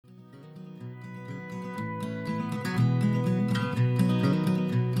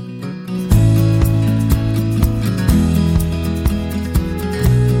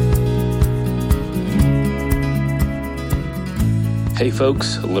Hey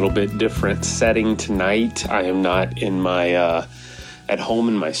folks, a little bit different setting tonight. I am not in my at home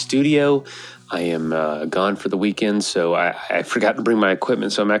in my studio. I am gone for the weekend, so I forgot to bring my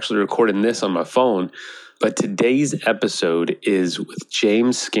equipment, so I'm actually recording this on my phone. But today's episode is with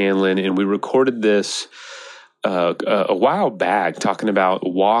James Scanlon, and we recorded this a while back, talking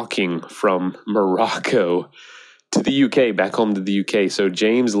about walking from Morocco to the UK, back home to the UK. So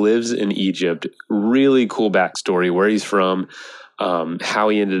James lives in Egypt. Really cool backstory, where he's from, how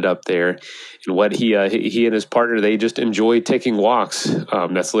he ended up there, and what he and his partner, they just enjoy taking walks.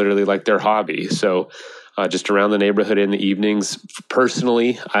 That's literally like their hobby. So just around the neighborhood in the evenings.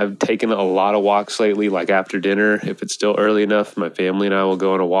 Personally, I've taken a lot of walks lately, like after dinner. If it's still early enough, my family and I will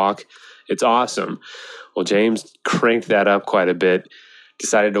go on a walk. It's awesome. Well, James cranked that up quite a bit,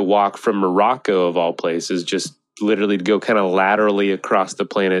 decided to walk from Morocco, of all places, just literally to go kind of laterally across the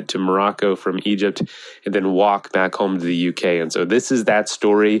planet to Morocco from Egypt, and then walk back home to the UK. And so this is that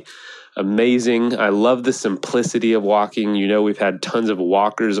story. Amazing. I love the simplicity of walking. You know, we've had tons of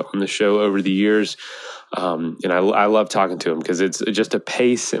walkers on the show over the years. And I love talking to them because it's just a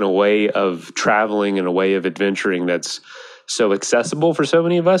pace and a way of traveling and a way of adventuring that's so accessible for so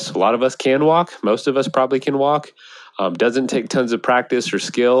many of us. A lot of us can walk. Most of us probably can walk. Doesn't take tons of practice or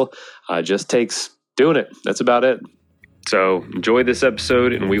skill. Just takes doing it. That's about it. So enjoy this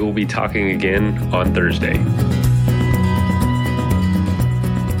episode, and we will be talking again on Thursday.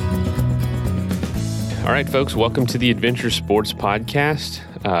 All right, folks, welcome to the Adventure Sports Podcast.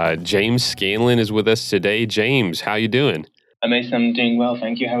 James Scanlon is with us today. James, how you doing? Mason, I'm doing well,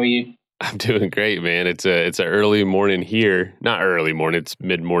 thank you. How are you? I'm doing great, man. It's an early morning here. Not early morning, it's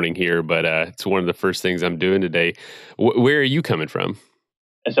mid-morning here, but it's one of the first things I'm doing today. Where are you coming from?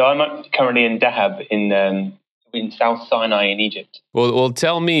 So I'm currently in Dahab in South Sinai in Egypt. Well,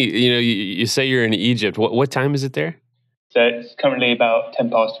 tell me, you say you're in Egypt. What time is it there? So it's currently about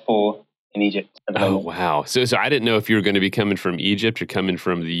 4:10 in Egypt at the moment. Oh, wow. So I didn't know if you were going to be coming from Egypt or coming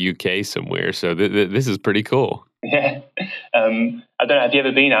from the UK somewhere. So this is pretty cool. Yeah. I don't know, have you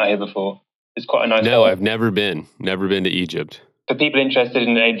ever been out here before? It's quite a nice No, spot. I've never been to Egypt. For people interested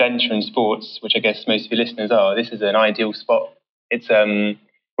in adventure and sports, which I guess most of your listeners are, this is an ideal spot. It's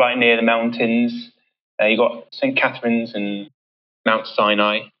right near the mountains. You've got St. Catherine's and Mount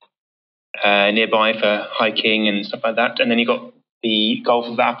Sinai nearby for hiking and stuff like that. And then you've got the Gulf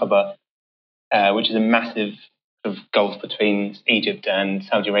of Aqaba, which is a massive sort of gulf between Egypt and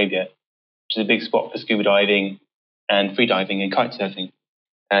Saudi Arabia, which is a big spot for scuba diving and free diving and kite surfing.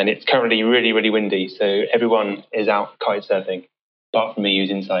 And it's currently really, really windy, so everyone is out kite surfing, apart from me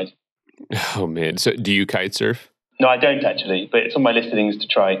who's inside. Oh, man. So do you kite surf? No, I don't actually, but it's on my list of things to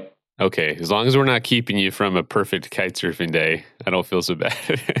try. Okay, as long as we're not keeping you from a perfect kite surfing day, I don't feel so bad.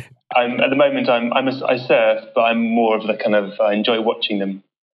 At the moment, I surf, but I'm more of the kind of, I enjoy watching them,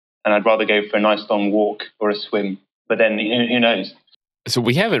 and I'd rather go for a nice long walk or a swim. But then, who knows? So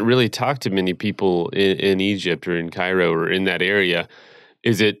we haven't really talked to many people in Egypt or in Cairo or in that area.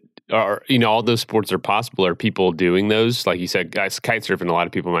 All those sports are possible. Are people doing those? Like you said, guys, kite surfing, a lot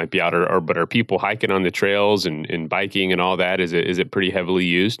of people might be out, but are people hiking on the trails and biking and all that? Is it pretty heavily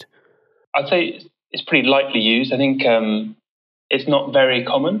used? I'd say it's pretty lightly used. I think it's not very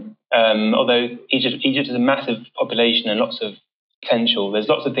common, although Egypt is a massive population and lots of potential. There's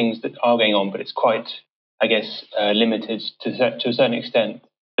lots of things that are going on, but it's quite, I guess, limited to a certain extent.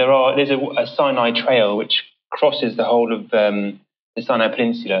 There's a Sinai Trail which crosses the whole of the Sinai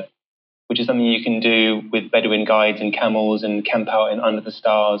Peninsula, which is something you can do with Bedouin guides and camels and camp out under the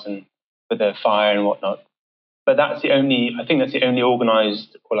stars and with a fire and whatnot. But that's the only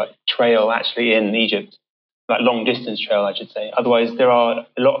organised or trail actually in Egypt, like long distance trail, I should say. Otherwise, there are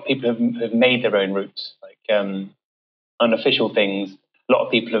a lot of people who have made their own routes, like unofficial things. A lot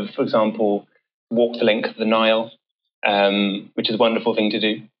of people have, for example, walked the length of the Nile, which is a wonderful thing to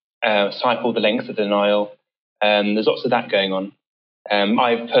do. Cycled the length of the Nile. There's lots of that going on.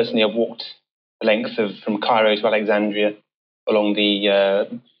 I personally have walked the length from Cairo to Alexandria along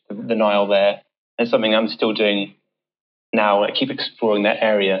the Nile there. It's something I'm still doing now. I keep exploring that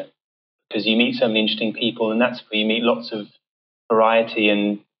area because you meet so many interesting people, and that's where you meet lots of variety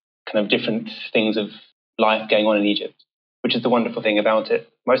and kind of different things of life going on in Egypt, which is the wonderful thing about it.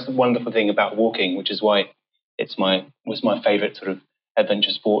 Most wonderful thing about walking, which is why was my favorite sort of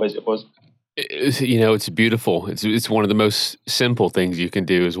adventure sport as it was. It's beautiful. It's one of the most simple things you can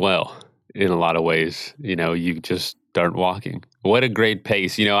do as well. In a lot of ways, you just start walking. What a great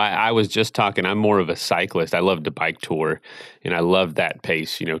pace. I was just talking, I'm more of a cyclist. I love to bike tour, and I love that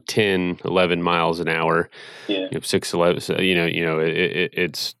pace, 10, 11 miles an hour, Yeah. 6, 11, so,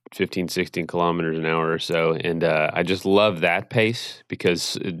 it's 15, 16 kilometers an hour or so. And I just love that pace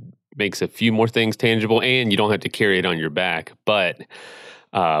because it makes a few more things tangible and you don't have to carry it on your back. But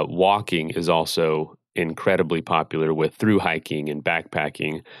walking is also incredibly popular with through hiking and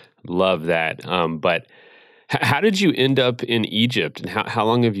backpacking. Love that. But how did you end up in Egypt, and how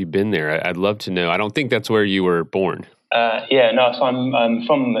long have you been there? I'd love to know. I don't think that's where you were born. Yeah, no, so I'm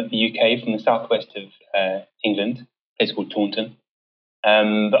from the UK, from the southwest of England, a place called Taunton.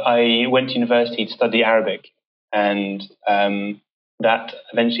 But I went to university to study Arabic, and that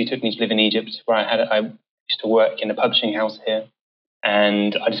eventually took me to live in Egypt, where I used to work in a publishing house here,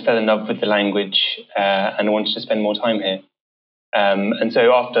 and I just fell in love with the language and I wanted to spend more time here. And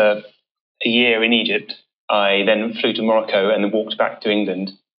so after a year in Egypt, I then flew to Morocco and then walked back to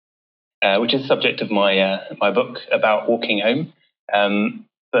England, which is the subject of my book about walking home.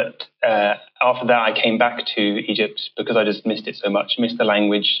 But after that, I came back to Egypt because I just missed it so much, missed the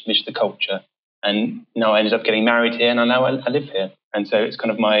language, missed the culture. And now I ended up getting married here, and now I live here. And so it's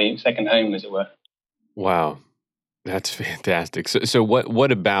kind of my second home, as it were. Wow, that's fantastic. So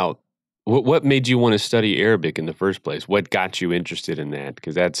what made you want to study Arabic in the first place? What got you interested in that?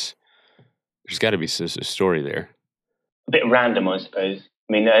 Because there's got to be a story there. A bit random, I suppose.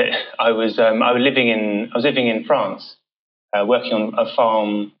 I mean, I was living in France, working on a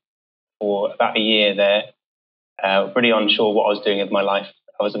farm for about a year there. Really unsure what I was doing with my life.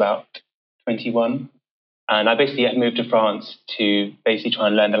 I was about 21, and I basically had moved to France to basically try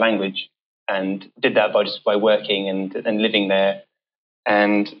and learn the language, and did that by working and living there.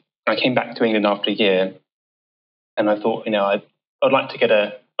 And I came back to England after a year, and I thought, I'd like to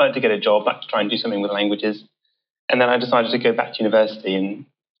get a job, like to try and do something with languages. And then I decided to go back to university and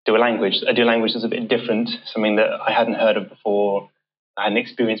do a language. I do a language that's a bit different, something that I hadn't heard of before, I hadn't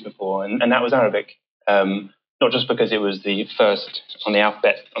experienced before, and that was Arabic. Not just because it was the first on the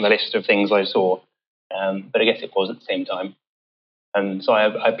alphabet on the list of things I saw, but I guess it was at the same time. And so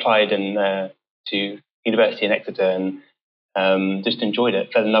I applied to university in Exeter and just enjoyed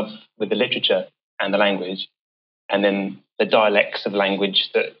it, fell in love with the literature and the language, and then the dialects of language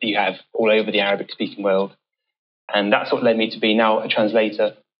that you have all over the Arabic-speaking world. And that's what led me to be now a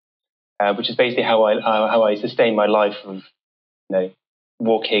translator, which is basically how I sustain my life of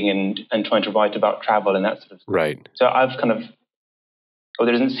walking and trying to write about travel and that sort of stuff. Right. So I've kind of,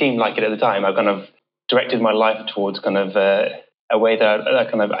 although it doesn't seem like it at the time, I've kind of directed my life towards kind of a way that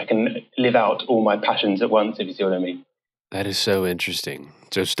I can live out all my passions at once, if you see what I mean. That is so interesting.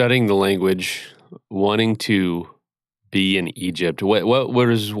 So studying the language, wanting to be in Egypt. What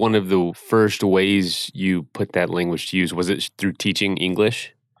was one of the first ways you put that language to use? Was it through teaching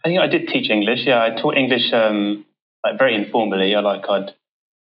English? I think I did teach English. Yeah, I taught English like very informally.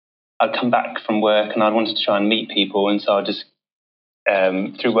 I'd come back from work and I wanted to try and meet people, and so I'd just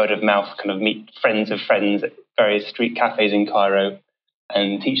through word of mouth kind of meet friends of friends at various street cafes in Cairo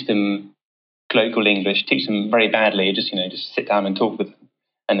and teach them colloquial English. Teach them very badly. Just sit down and talk with them,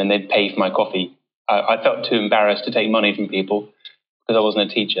 and then they'd pay for my coffee. I felt too embarrassed to take money from people because I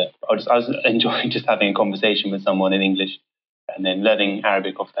wasn't a teacher. I was enjoying just having a conversation with someone in English and then learning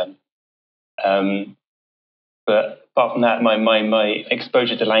Arabic off them. But apart from that, my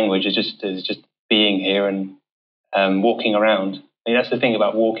exposure to language is just being here and walking around. I mean, that's the thing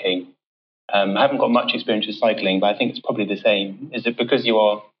about walking. I haven't got much experience with cycling, but I think it's probably the same. Is it because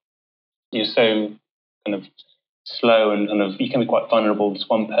you're so kind of slow and kind of you can be quite vulnerable, just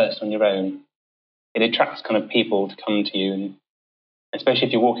one person on your own. It attracts kind of people to come to you, and especially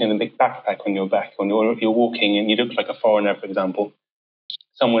if you're walking with a big backpack on your back, or you're walking and you look like a foreigner, for example,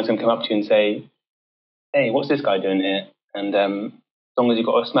 someone's going to come up to you and say, "Hey, what's this guy doing here?" And as long as you've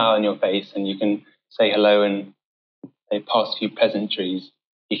got a smile on your face and you can say hello and they pass a few pleasantries,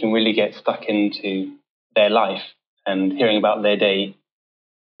 you can really get stuck into their life and hearing about their day.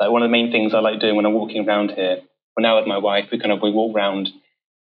 Like one of the main things I like doing when I'm walking around here, well, now with my wife, we walk around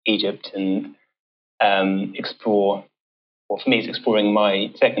Egypt and explore. Well, for me, it's exploring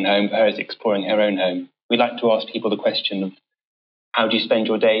my second home. For her, it's exploring her own home. We like to ask people the question of, how do you spend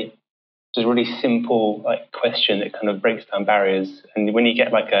your day? It's a really simple question that kind of breaks down barriers. And when you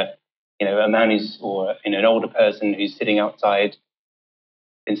get a man or an older person who's sitting outside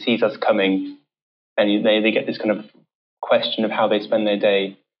and sees us coming, and they get this kind of question of how they spend their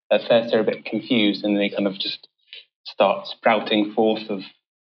day. At first, they're a bit confused, and they kind of just start sprouting forth of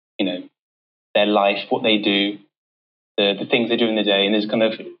their life, what they do, the things they do in the day, and there's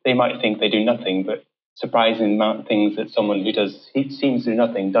they might think they do nothing, but surprising amount of things that someone he seems to do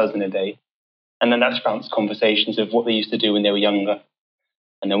nothing does in a day. And then that sprouts conversations of what they used to do when they were younger,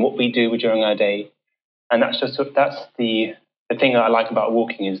 and then what we do during our day. And that's the thing that I like about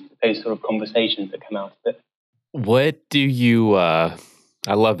walking is those sort of conversations that come out of it. What do you? I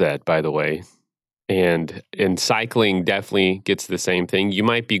love that, by the way. And cycling definitely gets the same thing. You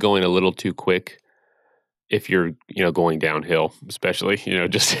might be going a little too quick if you're going downhill, especially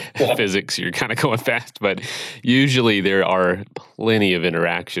just physics. You're kind of going fast, but usually there are plenty of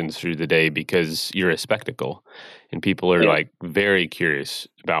interactions through the day because you're a spectacle, and people are like very curious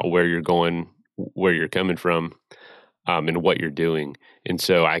about where you're going, where you're coming from, and what you're doing. And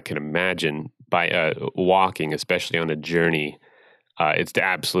so I can imagine by walking, especially on a journey. It's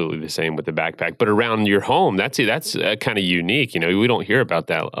absolutely the same with the backpack, but around your home, that's kind of unique. We don't hear about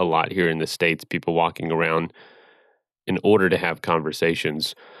that a lot here in the States. People walking around in order to have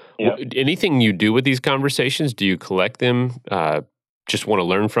conversations. Yeah. Anything you do with these conversations? Do you collect them? Just want to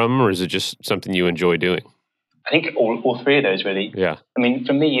learn from them, or is it just something you enjoy doing? I think all three of those really. Yeah. I mean,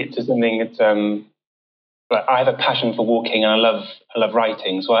 for me, it's just something that's like I have a passion for walking, and I love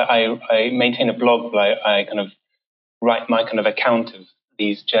writing. So I maintain a blog where I kind of write my kind of account of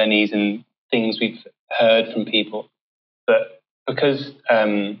these journeys and things we've heard from people. But because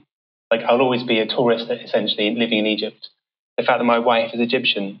like I'll always be a tourist essentially living in Egypt, the fact that my wife is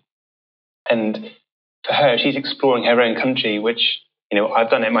Egyptian, and for her, she's exploring her own country, which,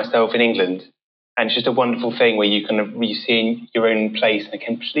 I've done it myself in England. And it's just a wonderful thing where you see your own place in a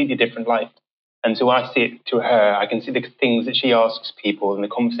completely different light. And so when I see it to her, I can see the things that she asks people and the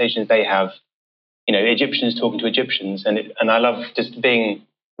conversations they have. Egyptians talking to Egyptians, and I love just being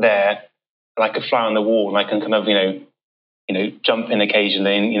there like a fly on the wall, and I can kind of jump in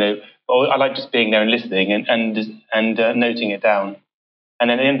occasionally, and I like just being there and listening and noting it down. And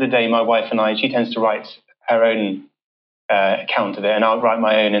then at the end of the day, my wife and she tends to write her own account of it, and I'll write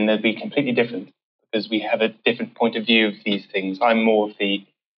my own, and they'll be completely different because we have a different point of view of these things. I'm more of the,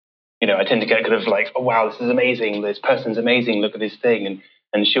 I tend to get kind of like, oh wow, this is amazing, this person's amazing, look at this thing,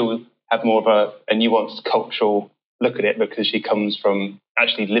 and she'll have more of a nuanced cultural look at it because she comes from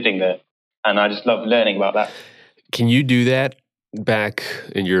actually living there. And I just love learning about that. Can you do that back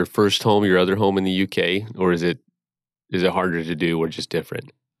in your first home, your other home in the UK, or is it harder to do or just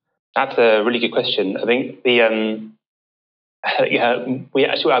different? That's a really good question. I think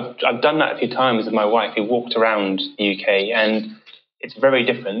I've done that a few times with my wife. We walked around the UK, and it's very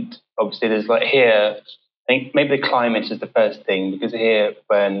different. Obviously, there's like here, I think maybe the climate is the first thing, because here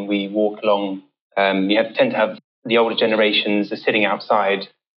when we walk along, you tend to have the older generations are sitting outside.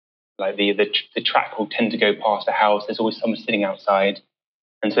 Like the track will tend to go past a house. There's always someone sitting outside,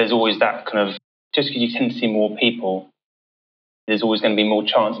 and so there's always that kind of, just because you tend to see more people, there's always going to be more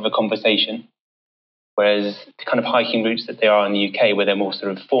chance of a conversation. Whereas the kind of hiking routes that they are in the UK, where they're more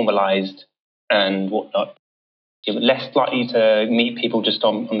sort of formalised and whatnot, you're less likely to meet people just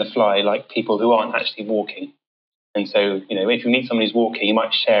on the fly, like people who aren't actually walking. And so, if you meet someone who's walking, you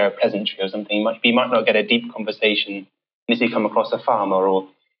might share a pleasantry or something. You might not get a deep conversation unless you come across a farmer or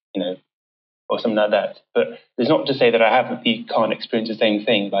something like that. But it's not to say that you can't experience the same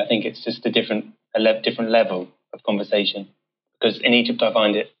thing, but I think it's just a different level of conversation. Because in Egypt, I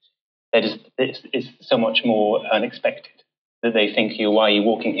find it's so much more unexpected that they think why are you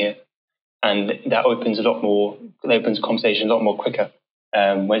walking here? And that opens a conversation a lot more quicker.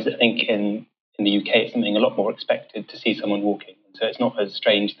 Whereas I think in the UK, it's something a lot more expected to see someone walking. So it's not a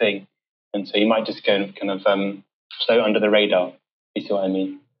strange thing. And so you might just go and kind of float under the radar. You see what I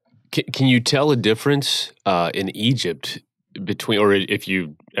mean? Can you tell a difference in Egypt between, or if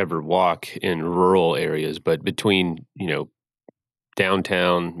you ever walk in rural areas, but between,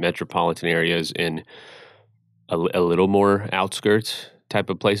 downtown metropolitan areas and a little more outskirts type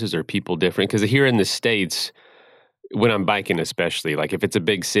of places? Are people different? Because here in the States, when I'm biking especially, like if it's a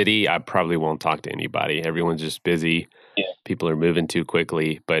big city, I probably won't talk to anybody. Everyone's just busy. Yeah. People are moving too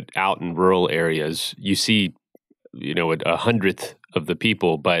quickly. But out in rural areas, you see, a hundredth of the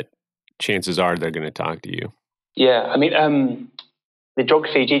people, but chances are they're going to talk to you. Yeah, I mean, the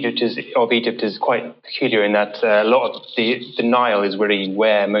geography of Egypt is quite peculiar in that a lot of the Nile is really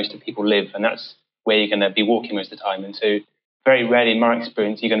where most of the people live, and that's where you're going to be walking most of the time. And so very rarely in my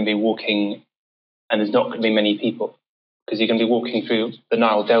experience, you're going to be walking and there's not going to be many people, because you're going to be walking through the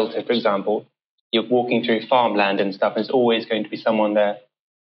Nile Delta, for example. You're walking through farmland and stuff, and there's always going to be someone there.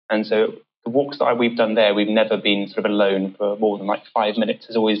 And so the walks that we've done there, we've never been sort of alone for more than like 5 minutes.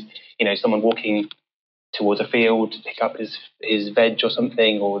 There's always, someone walking towards a field to pick up his veg or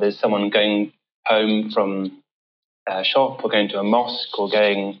something, or there's someone going home from a shop or going to a mosque or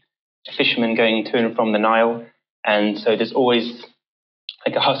going fishermen going to and from the Nile, and so there's always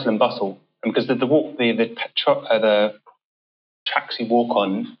like a hustle and bustle. And because the tracks you walk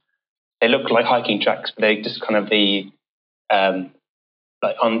on, they look like hiking tracks, but they just kind of the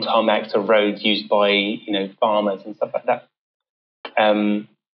like untarmacked sort of roads used by farmers and stuff like that.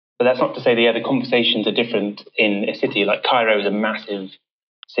 But that's not to say the conversations are different in a city. Like Cairo is a massive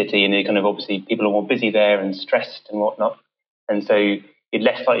city, and kind of obviously people are more busy there and stressed and whatnot, and so you're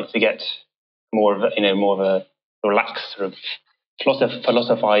less likely to get more of a relaxed sort of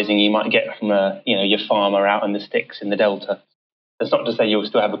philosophizing you might get from your farmer out in the sticks in the delta. That's not to say you'll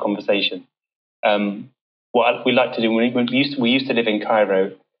still have a conversation. What we like to do when we used to live in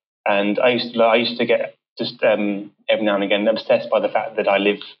Cairo, and I used to get just every now and again obsessed by the fact that I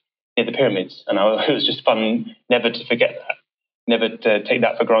live near the pyramids, and it was just fun never to forget that, never to take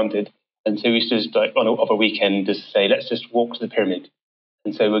that for granted. And so we used to just like on a weekend just say, let's just walk to the pyramid.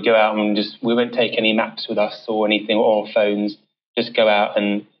 And so we'd go out and we won't take any maps with us or anything or phones, just go out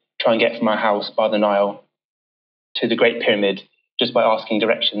and try and get from our house by the Nile to the Great Pyramid just by asking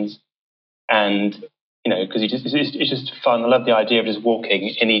directions. And because it's just fun. I love the idea of just walking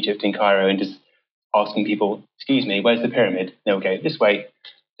in Egypt, in Cairo, and just asking people, "Excuse me, where's the pyramid?" And they'll go this way,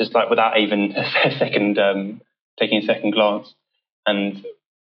 just like without even taking a second glance. And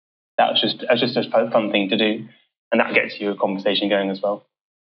that was just a fun thing to do, and that gets you a conversation going as well.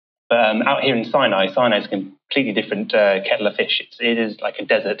 But out here in Sinai is a completely different kettle of fish. It is like a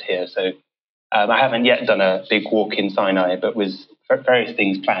desert here, so I haven't yet done a big walk in Sinai, but with various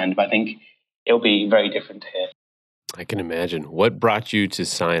things planned. But I think it'll be very different here. I can imagine. What brought you to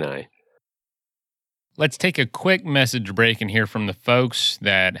Sinai? Let's take a quick message break and hear from the folks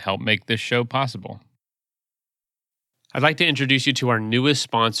that help make this show possible. I'd like to introduce you to our newest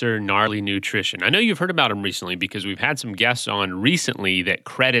sponsor, Gnarly Nutrition. I know you've heard about them recently because we've had some guests on recently that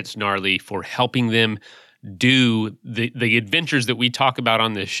credits Gnarly for helping them do the adventures that we talk about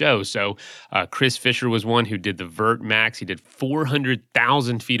on this show. So Chris Fisher was one who did the Vert Max. He did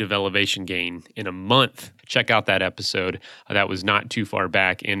 400,000 feet of elevation gain in a month. Check out that episode. That was not too far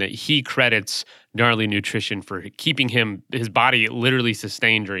back. And he credits Gnarly Nutrition for keeping his body literally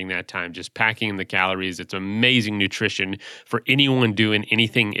sustained during that time, just packing in the calories. It's amazing nutrition for anyone doing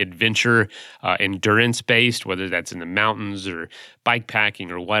anything adventure, endurance-based, whether that's in the mountains or bike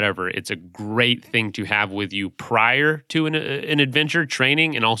packing or whatever. It's a great thing to have with you prior to an adventure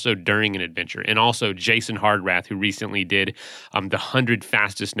training and also during an adventure. And also Jason Hardrath, who recently did the 100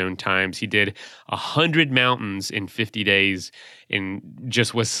 fastest known times. He did 100 mountains in 50 days and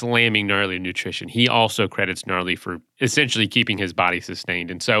just was slamming Gnarly Nutrition. He also credits Gnarly for essentially keeping his body sustained.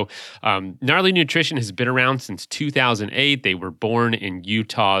 And so Gnarly Nutrition has been around since 2008. They were born in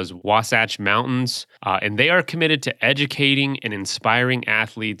Utah's Wasatch Mountains, and they are committed to educating and inspiring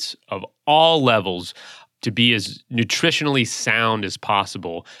athletes of all levels to be as nutritionally sound as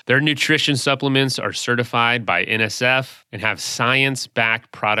possible. Their nutrition supplements are certified by NSF and have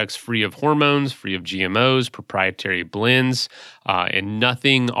science-backed products free of hormones, free of GMOs, proprietary blends, and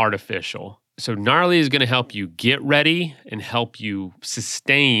nothing artificial. So Gnarly is going to help you get ready and help you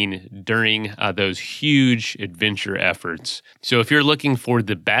sustain during those huge adventure efforts. So if you're looking for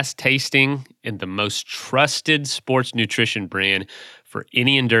the best tasting and the most trusted sports nutrition brand for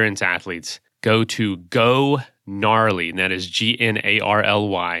any endurance athletes, go to GoGnarly, and that is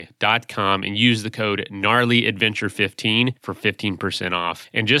GNARLY.com, and use the code GNARLYADventure15 for 15% off.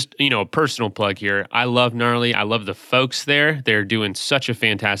 And just, a personal plug here. I love Gnarly. I love the folks there. They're doing such a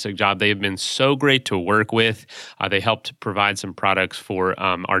fantastic job. They have been so great to work with. They helped provide some products for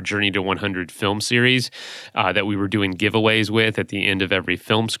our Journey to 100 film series that we were doing giveaways with at the end of every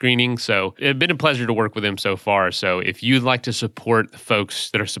film screening. So it's been a pleasure to work with them so far. So if you'd like to support the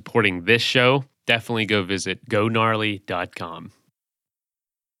folks that are supporting this show, definitely go visit GoGnarly.com.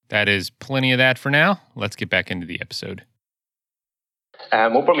 That is plenty of that for now. Let's get back into the episode.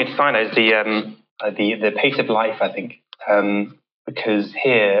 What brought me to Sinai is the pace of life, I think, because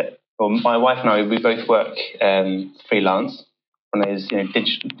here, my wife and I, we both work freelance, one of those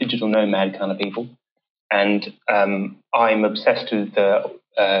digital nomad kind of people, and I'm obsessed with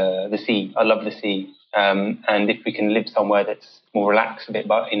the sea. I love the sea, and if we can live somewhere that's more relaxed a bit,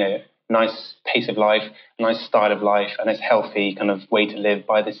 but nice pace of life, nice style of life, and it's healthy kind of way to live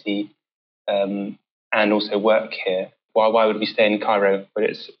by the sea, and also work here. Why would we stay in Cairo where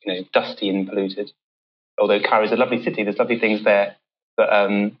it's dusty and polluted? Although Cairo is a lovely city, there's lovely things there, but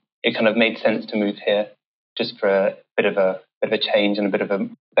it kind of made sense to move here just for a bit of a change and a bit of a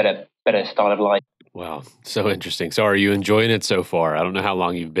better style of life. Wow, so interesting. So are you enjoying it so far? I don't know how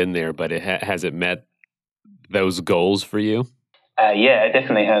long you've been there, but has it met those goals for you? Yeah, it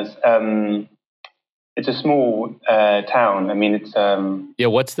definitely has. It's a small town. I mean, Yeah,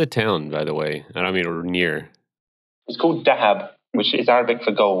 what's the town, by the way? I don't mean or near. it's called Dahab, which is Arabic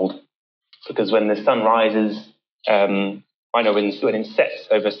for gold, because when the sun rises, I know when it sets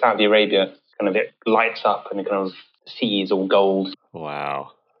over Saudi Arabia, kind of it lights up and it kind of the sea is all gold.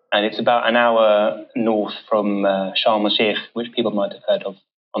 Wow. And it's about an hour north from Sharm el-Sheikh, which people might have heard of,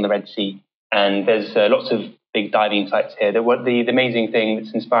 on the Red Sea. And there's lots of big diving sites here. The amazing thing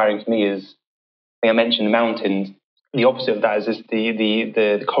that's inspiring for me is, I think I mentioned the mountains. The opposite of that is just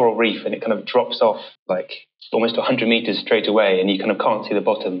the coral reef, and it kind of drops off like almost 100 meters straight away, and you kind of can't see the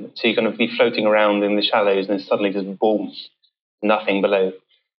bottom. So you kind of be floating around in the shallows, and then suddenly just boom, nothing below.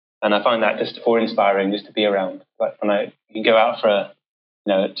 And I find that just awe-inspiring, just to be around. Like you can go out for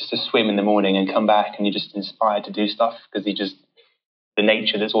just a swim in the morning and come back, and you're just inspired to do stuff because the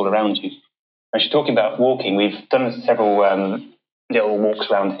nature that's all around you. Actually, talking about walking, we've done several little walks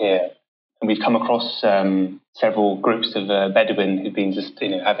around here, and we've come across several groups of Bedouin who've been just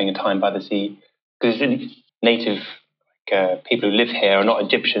having a time by the sea. Because native people who live here are not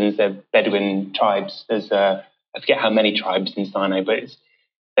Egyptians; they're Bedouin tribes. There's I forget how many tribes in Sinai, but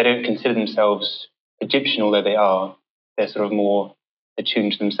they don't consider themselves Egyptian, although they are. They're sort of more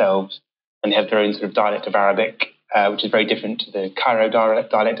attuned to themselves, and they have their own sort of dialect of Arabic, which is very different to the Cairo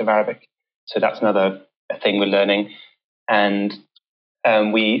dialect of Arabic. So that's another thing we're learning. And at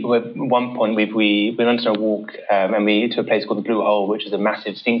one point we went on a walk and we to a place called the Blue Hole, which is a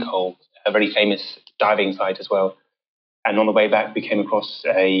massive sinkhole, a very famous diving site as well. And on the way back, we came across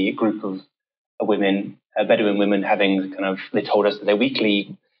a group of women, Bedouin women, they told us that their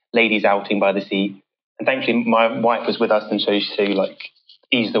weekly ladies outing by the sea. And thankfully, my wife was with us, and so she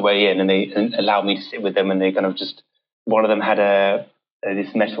eased the way in, and they allowed me to sit with them. And they kind of one of them had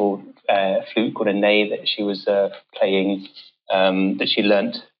this metal flute called a ney that she was playing, that she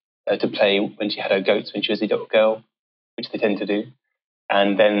learnt to play when she had her goats when she was a little girl, which they tend to do.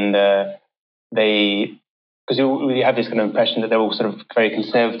 And then because we have this kind of impression that they're all sort of very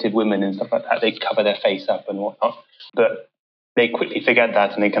conservative women and stuff like that. They cover their face up and whatnot, but they quickly forget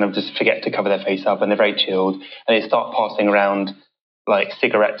that, and they kind of just forget to cover their face up, and they're very chilled, and they start passing around like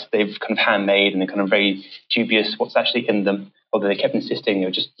cigarettes they've kind of handmade, and they're kind of very dubious what's actually in them, although they kept insisting they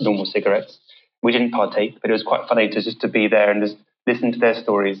were just normal cigarettes. We didn't partake, but it was quite funny to be there and just listen to their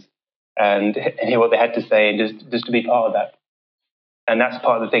stories and hear what they had to say, and just to be part of that. And that's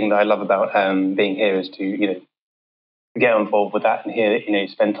part of the thing that I love about being here, is to get involved with that and hear,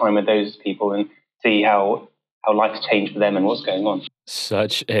 spend time with those people and see how life's changed for them and what's going on.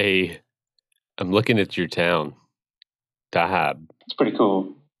 I'm looking at your town, Dahab. It's pretty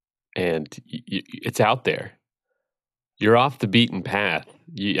cool. And it's out there. You're off the beaten path.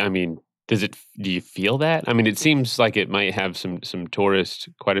 Do you feel that? I mean, it seems like it might have some tourists,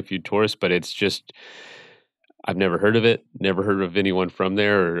 quite a few tourists, but it's just, I've never heard of it, never heard of anyone from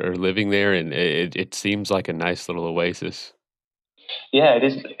there or living there, and it seems like a nice little oasis. Yeah, it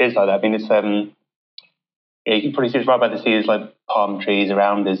is like that. I mean, it's you can probably see it's right by the sea. There's like palm trees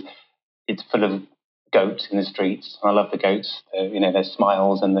around. It's full of goats in the streets. I love the goats. Their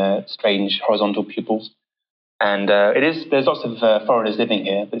smiles and their strange horizontal pupils. And there's lots of foreigners living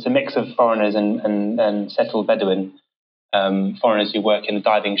here, but it's a mix of foreigners and settled Bedouin. Foreigners who work in the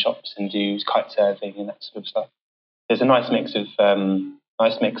diving shops and do kite surfing and that sort of stuff. There's a nice mix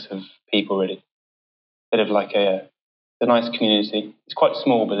of people, really. Bit of like a nice community. It's quite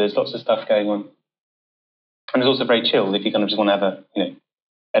small, but there's lots of stuff going on. And it's also very chilled if you kind of just want to have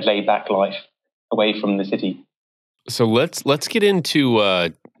a laid back life away from the city. So let's get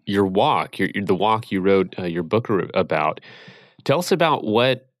into your walk, the walk you wrote your book about. Tell us about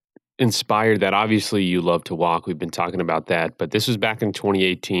what inspired that. Obviously, you love to walk. We've been talking about that, but this was back in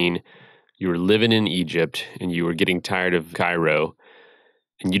 2018. You were living in Egypt, and you were getting tired of Cairo,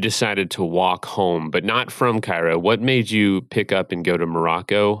 and you decided to walk home, but not from Cairo. What made you pick up and go to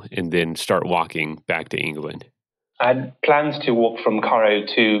Morocco and then start walking back to England? I had plans to walk from Cairo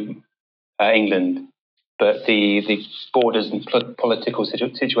to England, but the borders and political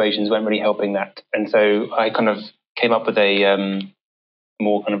situations weren't really helping that. And so I kind of came up with a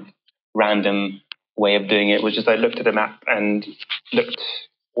more kind of random way of doing it, which is I looked at the map and looked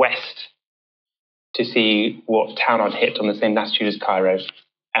west to see what town I'd hit on the same latitude as Cairo.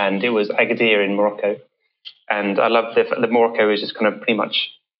 And it was Agadir in Morocco. And I love the Morocco is just kind of pretty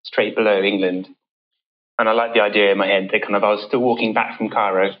much straight below England. And I like the idea in my head that I was still walking back from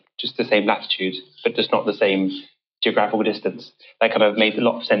Cairo, just the same latitude, but just not the same geographical distance. That kind of made a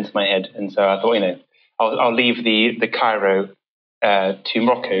lot of sense in my head. And so I thought, I'll leave the Cairo to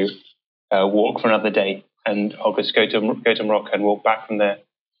Morocco walk for another day. and I'll just go to Morocco and walk back from there.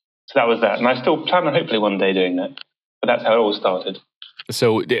 So that was that, and I still plan on hopefully one day doing that. But that's how it all started.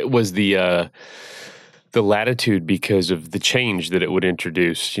 So it was the latitude because of the change that it would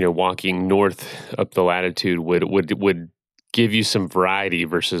introduce. Walking north up the latitude would give you some variety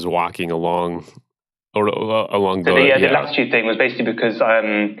versus walking along along the latitude thing was basically because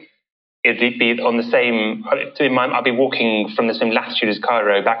it'd be on the same. I'd be walking from the same latitude as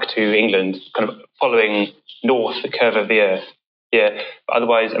Cairo back to England, kind of following north the curve of the Earth. Yeah, but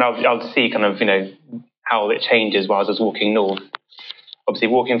otherwise, and I'll see kind of how it changes while I was walking north. Obviously,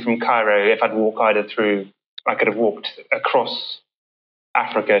 walking from Cairo, if I'd walk I could have walked across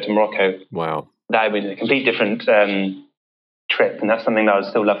Africa to Morocco. Wow, that would be a complete different trip, and that's something that I'd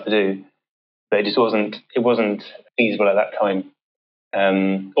still love to do, but it just wasn't feasible at that time.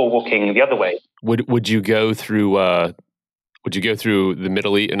 Or walking the other way. Would you go through? Would you go through the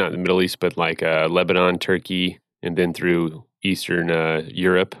Middle East? Not the Middle East, but like Lebanon, Turkey, and then through Eastern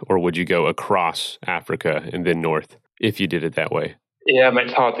Europe, or would you go across Africa and then north if you did it that way? Yeah,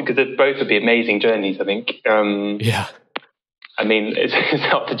 it's hard because both would be amazing journeys, I think. Yeah. I mean, it's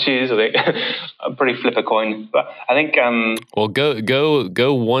hard to choose. I think I'd probably flip a coin, but I think. Well,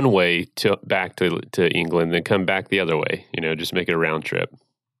 go one way back to England, then come back the other way. Just make it a round trip.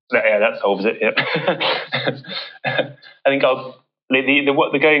 Yeah, that solves it. Yeah. I think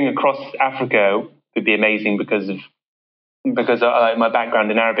the going across Africa would be amazing because my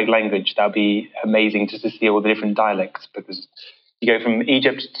background in Arabic language. That'd be amazing just to see all the different dialects, because you go from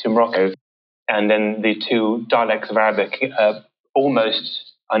Egypt to Morocco, and then the two dialects of Arabic are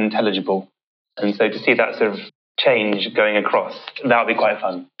almost unintelligible. And so to see that sort of change going across, that would be quite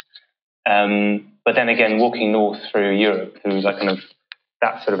fun. But then again, walking north through Europe, through like kind of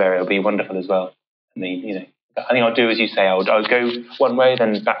that sort of area, would be wonderful as well. I mean, I think I'll do as you say. I'll go one way,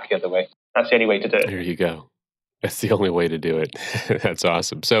 then back the other way. That's the only way to do it. There you go. That's the only way to do it. That's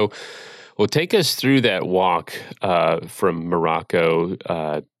awesome. So, well, take us through that walk from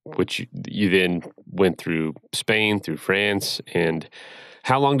Morocco, which you then went through Spain, through France, and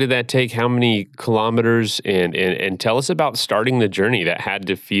how long did that take? How many kilometers? And tell us about starting the journey. That had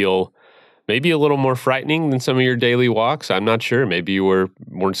to feel maybe a little more frightening than some of your daily walks. I'm not sure. Maybe you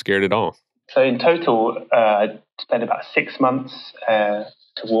weren't scared at all. So in total, I spent about 6 months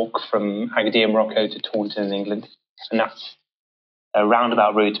to walk from Agadir, Morocco, to Taunton in England, and that's a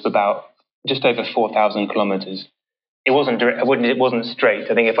roundabout route of about just over 4,000 kilometers. It wasn't direct, it wasn't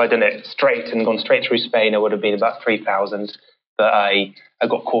straight. I think if I'd done it straight and gone straight through Spain, it would have been about 3,000. But I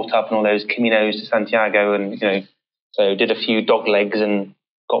got caught up in all those caminos to Santiago, and so did a few dog legs and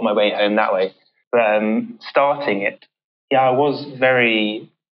got my way home that way. But starting it, I was very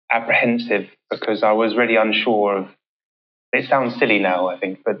apprehensive because I was really unsure of. It sounds silly now, I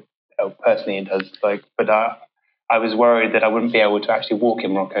think, but personally it does. But I was worried that I wouldn't be able to actually walk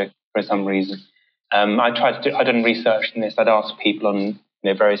in Morocco for some reason. I'd done research on this. I'd asked people on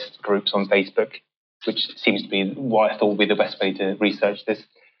various groups on Facebook, which seems to be what I thought would be the best way to research this.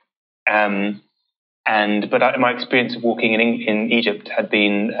 But my experience of walking in Egypt had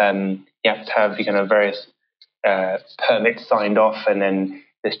been you have to have kind of various permits signed off, and then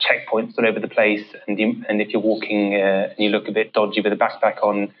there's checkpoints all over the place. And if you're walking and you look a bit dodgy with a backpack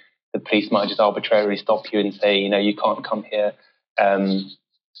on, the police might just arbitrarily stop you and say, you can't come here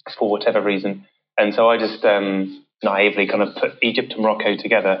for whatever reason. And so I just naively kind of put Egypt and Morocco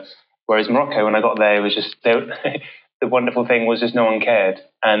together. Whereas Morocco, when I got there, it was just the wonderful thing was just no one cared,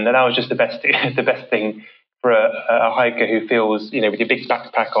 and that was just the best thing for a hiker who feels with your big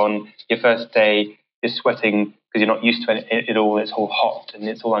backpack on your first day, you're sweating because you're not used to it all. It's all hot and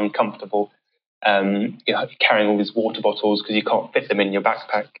it's all uncomfortable. You're carrying all these water bottles because you can't fit them in your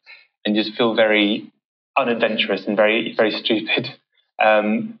backpack, and just feel very unadventurous and very, very stupid.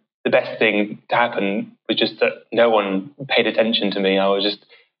 The best thing to happen was just that no one paid attention to me. I was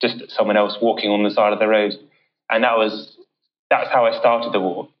just someone else walking on the side of the road, and that's how I started the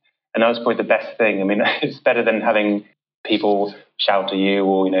walk, and that was probably the best thing. I mean, it's better than having people shout at you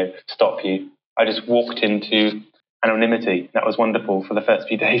or stop you. I just walked into anonymity. That was wonderful for the first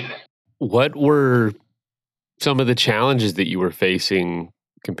few days. What were some of the challenges that you were facing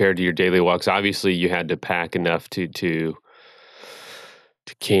compared to your daily walks? Obviously, you had to pack enough to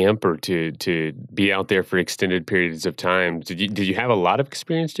camp or to be out there for extended periods of time. Did you have a lot of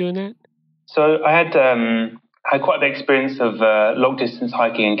experience doing that? So I had quite a bit of experience of long distance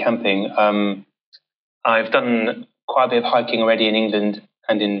hiking and camping. I've done quite a bit of hiking already in England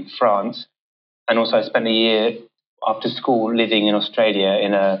and in France, and also I spent a year after school living in Australia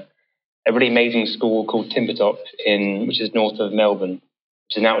in a really amazing school called Timbertop, which is north of Melbourne,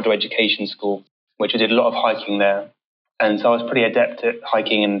 which is an outdoor education school. which I did a lot of hiking there. And so I was pretty adept at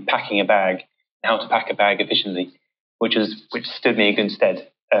hiking and packing a bag, how to pack a bag efficiently, which stood me in good stead,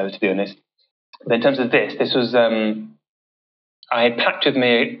 to be honest. But in terms of this was I had packed with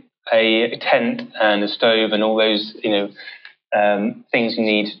me a tent and a stove and all those things you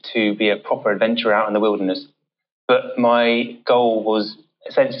need to be a proper adventurer out in the wilderness. But my goal was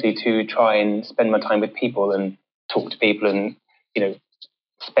essentially to try and spend my time with people and talk to people and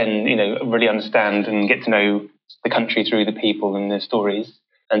really understand and get to know the country through the people and their stories.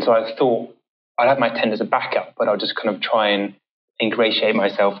 And so I thought I'd have my tent as a backup, but I'll just kind of try and ingratiate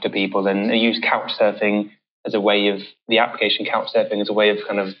myself to people and use couch surfing as a way of the application couch surfing as a way of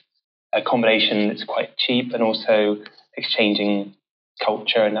kind of a combination that's quite cheap and also exchanging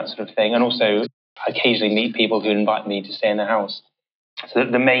culture and that sort of thing. And also I occasionally meet people who invite me to stay in their house. So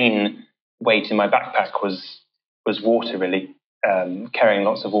the main weight in my backpack was water, really, carrying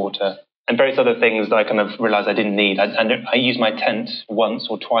lots of water and various other things that I kind of realized I didn't need. I used my tent once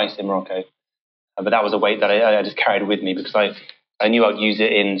or twice in Morocco, but that was a weight that I just carried with me because I knew I'd use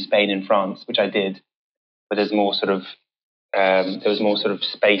it in Spain and France, which I did. But there was more sort of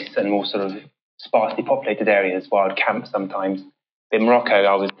space and more sort of sparsely populated areas where I'd camp sometimes. In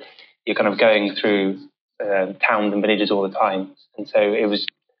Morocco, you're kind of going through towns and villages all the time, and so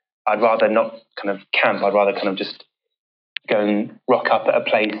I'd rather not kind of camp. I'd rather kind of just go and rock up at a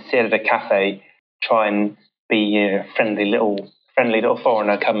place, sit at a cafe, try and be a friendly little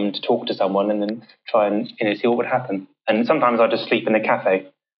foreigner, come to talk to someone, and then try and see what would happen. And sometimes I'd just sleep in the cafe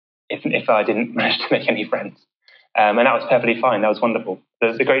if I didn't manage to make any friends. And that was perfectly fine. That was wonderful.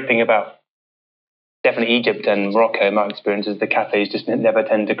 The great thing about definitely Egypt and Morocco, in my experience, is the cafes just never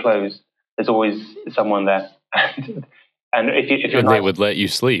tend to close. There's always someone there. And if you're they would let you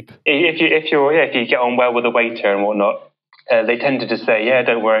sleep. If you get on well with the waiter and whatnot, they tend to just say, "Yeah,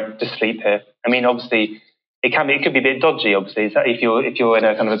 don't worry, just sleep here." I mean, obviously, it could be a bit dodgy. Obviously, if you're in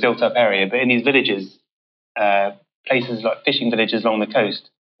a kind of a built-up area, but in these villages, places like fishing villages along the coast,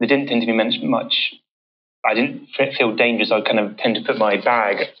 they didn't tend to be mentioned much. I didn't feel dangerous. I kind of tend to put my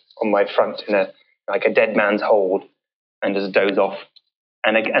bag on my front in a dead man's hold and just doze off.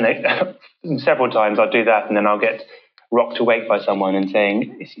 And several times I'll do that, and then I'll get rocked awake by someone and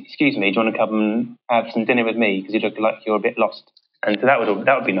saying, "Excuse me, do you want to come and have some dinner with me? Because you look like you're a bit lost." And so that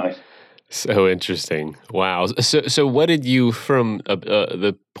would be nice. So interesting. Wow. So what did you, from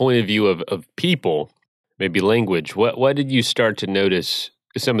the point of view of people, maybe language, what did you start to notice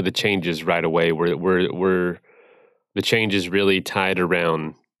some of the changes right away? Were the changes really tied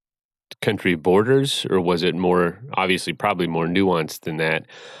around country borders, or was it more, obviously probably more nuanced than that?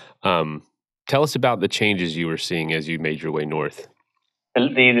 Tell us about the changes you were seeing as you made your way north.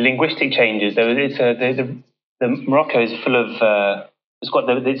 The linguistic changes. The Morocco is full of. It's got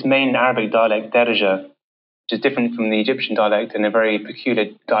its main Arabic dialect, Darija, which is different from the Egyptian dialect and a very peculiar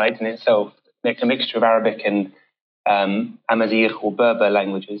dialect in itself. It's a mixture of Arabic and Amazigh or Berber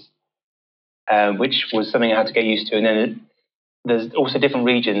languages, which was something I had to get used to. And then there's also different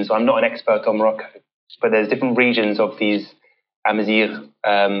regions. I'm not an expert on Morocco, but there's different regions of these Amazigh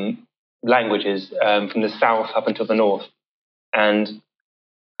languages from the south up until the north, and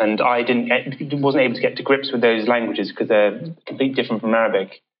I wasn't able to get to grips with those languages because they're completely different from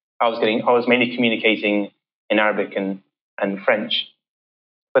Arabic. I was mainly communicating in Arabic and French,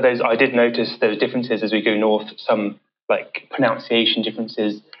 but I did notice those differences as we go north. Some like pronunciation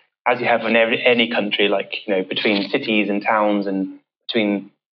differences, as you have in any country, like between cities and towns and between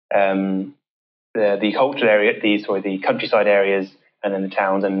the cultural area, the countryside areas, and then the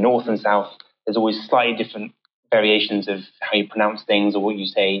towns and north and south. There's always slightly different variations of how you pronounce things or what you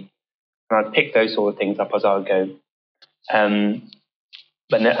say, and I'd pick those sort of things up as I would go. And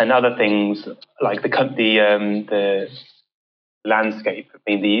other things like the landscape. I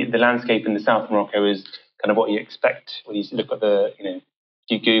mean, the landscape in the south of Morocco is kind of what you expect when you look at if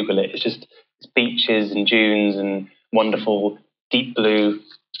you Google it. It's just beaches and dunes and wonderful deep blue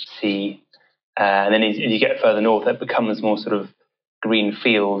sea. And then as you get further north, it becomes more sort of green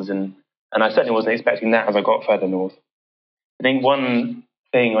fields. And I certainly wasn't expecting that as I got further north. I think one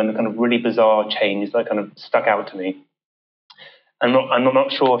thing, one kind of really bizarre change that kind of stuck out to me. I'm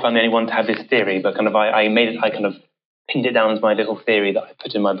not sure if I'm the only one to have this theory, but kind of I kind of pinned it down as my little theory that I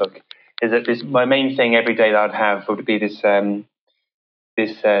put in my book. Is that my main thing every day that I'd have would be this type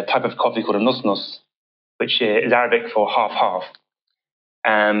of coffee called a nos, which is Arabic for half-half.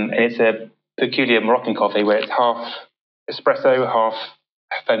 And it's a peculiar Moroccan coffee where it's half espresso, half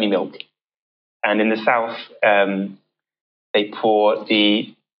foamy milk. And in the south, they pour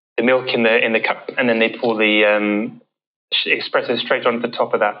the milk in the cup, and then they pour the espresso straight onto the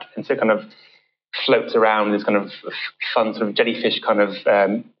top of that. And so kind of floats around in this kind of fun sort of jellyfish kind of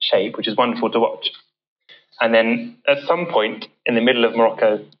shape, which is wonderful to watch. And then at some point in the middle of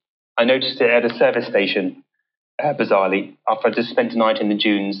Morocco, I noticed it at a service station, bizarrely, after I just spent a night in the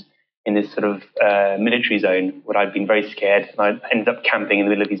dunes in this sort of military zone where I'd been very scared. And I ended up camping in the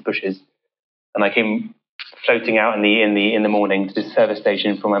middle of these bushes. And I came floating out in the morning to this service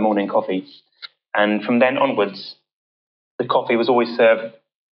station for my morning coffee. And from then onwards, the coffee was always served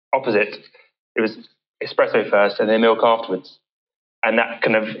opposite. It was espresso first and then milk afterwards. And that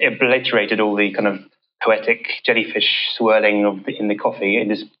kind of obliterated all the kind of poetic jellyfish swirling in the coffee in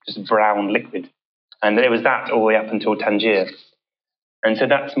this just brown liquid. And it was that all the way up until Tangier. And so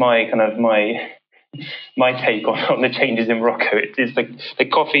that's my kind of my take on the changes in Morocco. It is the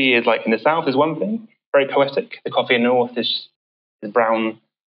coffee is like in the south is one thing, very poetic. The coffee in the north is brown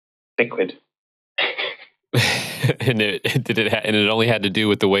liquid. And it only had to do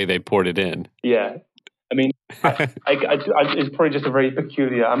with the way they poured it in. Yeah, I mean, it's probably just a very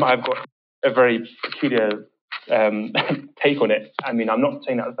peculiar. I've got a very peculiar take on it. I mean, I'm not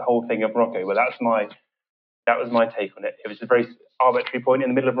saying that's the whole thing of Morocco, but that was my take on it. It was a very arbitrary point in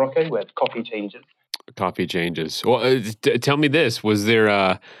the middle of Morocco where coffee changes. Coffee changes. Well, tell me this: was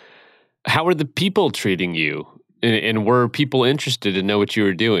there? How were the people treating you, and were people interested to know what you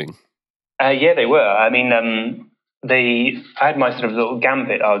were doing? Yeah, they were. I mean, I had my sort of little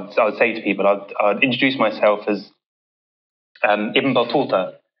gambit. I would say to people, I'd introduce myself as Ibn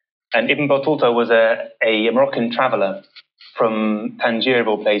Battuta, and Ibn Battuta was a Moroccan traveller from Tangier of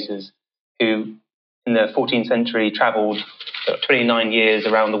all places, who in the 14th century travelled 29 years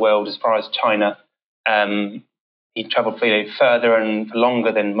around the world as far as China. He travelled further and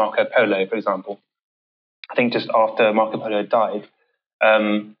longer than Marco Polo, for example. I think just after Marco Polo died.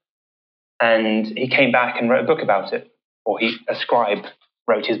 And he came back and wrote a book about it, or a scribe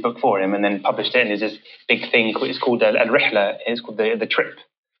wrote his book for him and then published it. And there's this big thing, it's called Al-Rihla, it's called the trip,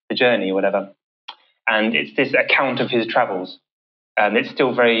 the journey, or whatever. And it's this account of his travels. It's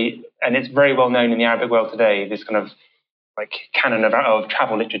still it's very well known in the Arabic world today, this kind of like canon of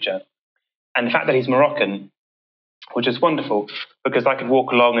travel literature. And the fact that he's Moroccan, which is wonderful, because I could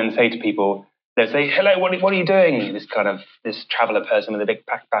walk along and say to people, they'd say, "Hello, what are you doing?" This traveller person with a big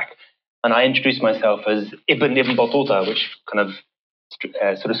backpack. And I introduced myself as Ibn Battuta, which kind of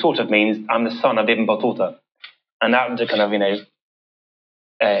sort of means I'm the son of Ibn Battuta. And that would kind of,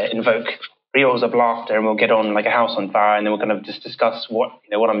 invoke reels of laughter, and we'll get on like a house on fire, and then we'll kind of just discuss what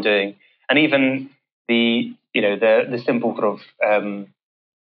I'm doing. And even the simple sort of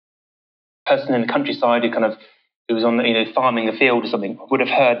person in the countryside who was on farming the field or something would have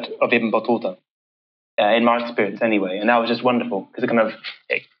heard of Ibn Battuta, in my experience anyway. And that was just wonderful because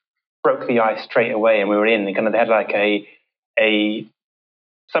it broke the ice straight away, and we were in. They had like a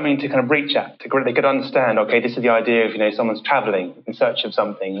something to kind of reach at. They could understand. Okay, this is the idea of someone's traveling in search of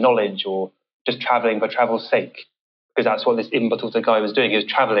something, knowledge, or just traveling for travel's sake. Because that's what this Ibn Battuta guy was doing. He was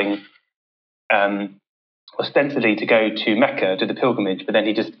traveling ostensibly to go to Mecca, to the pilgrimage, but then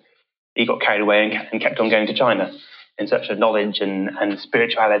he got carried away and kept on going to China in search of knowledge and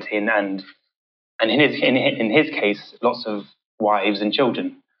spirituality and in his case, lots of wives and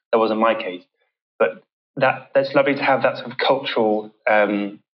children. That wasn't my case, but that's lovely to have that sort of cultural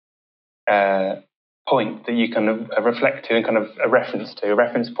point that you kind of reflect to and kind of a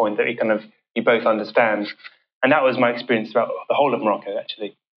reference point that you both understand. And that was my experience throughout the whole of Morocco,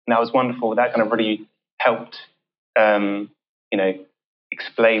 actually. And that was wonderful. That kind of really helped,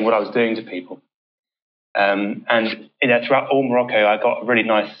 explain what I was doing to people. And throughout all Morocco, I got a really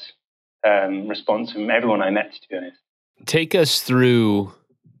nice response from everyone I met, to be honest. Take us through,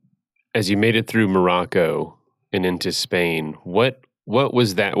 as you made it through Morocco and into Spain, what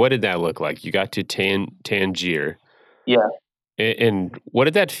was that? What did that look like? You got to Tangier. Yeah. And what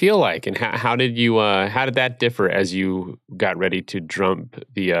did that feel like? And how did that differ as you got ready to jump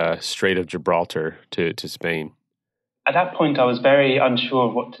the Strait of Gibraltar to Spain? At that point, I was very unsure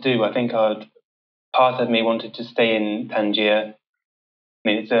of what to do. I think part of me wanted to stay in Tangier. I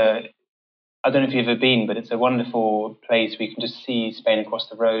mean, I don't know if you've ever been, but it's a wonderful place where you can just see Spain across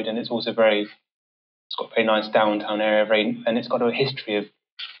the road, and it's also it's got a very nice downtown area, and it's got a history of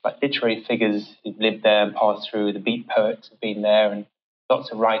like literary figures who've lived there and passed through. The beat poets have been there, and lots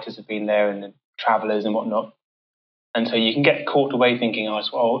of writers have been there, and travellers and whatnot. And so you can get caught away thinking, I'll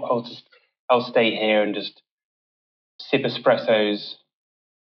stay here and just sip espressos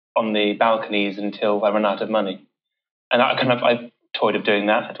on the balconies until I run out of money. And I toyed of doing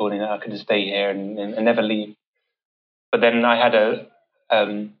that. I told him that I could just stay here and never leave. But then I had it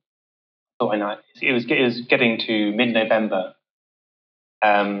was getting to mid-November,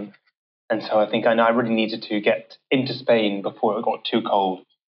 and And so I think I really needed to get into Spain before it got too cold,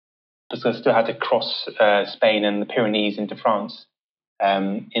 because I still had to cross Spain and the Pyrenees into France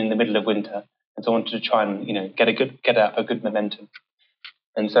in the middle of winter. And so I wanted to try and get up a good momentum.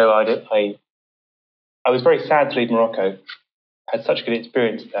 And so I was very sad to leave Morocco. I had such a good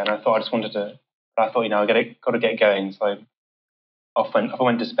experience there, and I thought I got to get going. So I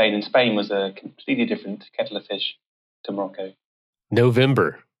went to Spain, and Spain was a completely different kettle of fish to Morocco.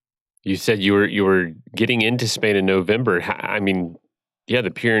 November. You said you were getting into Spain in November. I mean, yeah,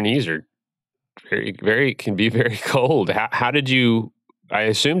 the Pyrenees are can be very cold. How did you? I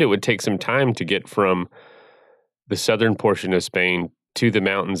assumed it would take some time to get from the southern portion of Spain to the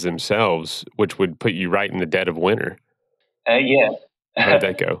mountains themselves, which would put you right in the dead of winter. Yeah. How did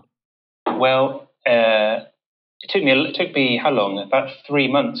that go? Well, it took me how long? About 3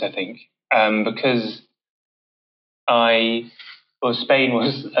 months, I think, because Spain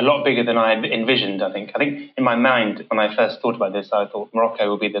was a lot bigger than I had envisioned. I think in my mind, when I first thought about this, I thought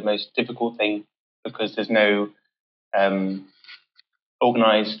Morocco would be the most difficult thing because there's no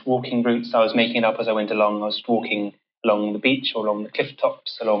organized walking routes. I was making it up as I went along. I was walking along the beach or along the cliff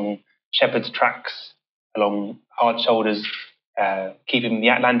tops, along shepherd's tracks, along hard shoulders, keeping the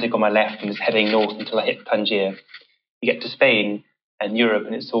Atlantic on my left and just heading north until I hit Tangier. You get to Spain and Europe,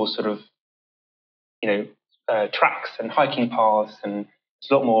 and it's all sort of, tracks and hiking paths, and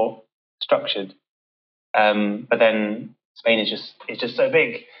it's a lot more structured. But then Spain is just so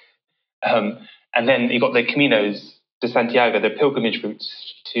big. And then you got the Caminos de Santiago, the pilgrimage routes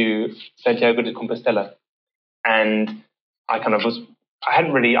to Santiago de Compostela. And I'd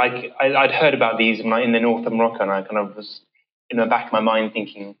heard about these in the north of Morocco, and I kind of was in the back of my mind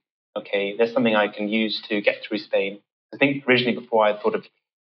thinking, okay, there's something I can use to get through Spain. I think originally before I thought of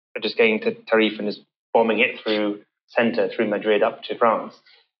just getting to Tarif and just bombing it through Madrid up to France.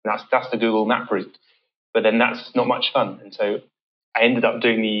 And that's the Google map route. But then that's not much fun. And so I ended up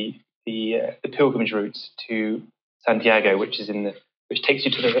doing the pilgrimage routes to Santiago, which takes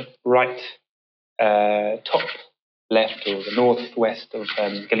you to the right top left or the northwest of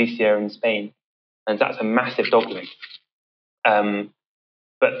Galicia in Spain, and that's a massive dogleg.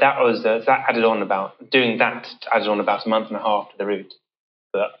 But that added on about a month and a half to the route.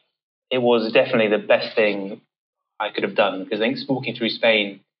 But it was definitely the best thing I could have done, because I think walking through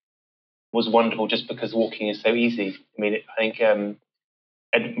Spain was wonderful just because walking is so easy. I mean, I think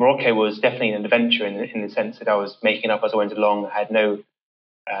and Morocco was definitely an adventure in the sense that I was making up as I went along. I had no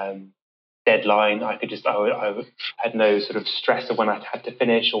deadline. I had no sort of stress of when I had to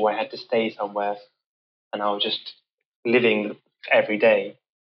finish or when I had to stay somewhere, and I was just living every day.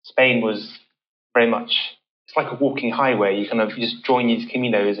 Spain was very much, it's like a walking highway. You just join these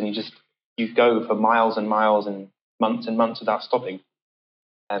caminos and you go for miles and miles and months without stopping,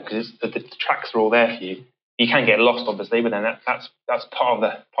 because the tracks are all there for you. You can get lost, obviously, but then that's part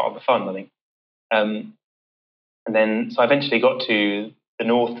of the fun, I think. And then so I eventually got to the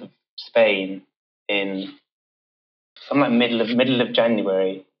north of Spain in something like middle of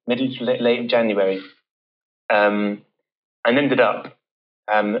January, late January, and ended up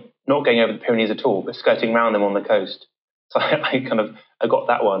not going over the Pyrenees at all, but skirting around them on the coast. So I got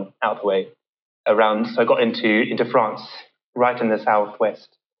that one out of the way around. So I got into France, right in the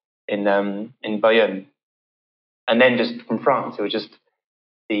southwest, in Bayonne, and then just from France, it was just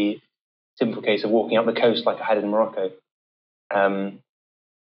the simple case of walking up the coast like I had in Morocco, and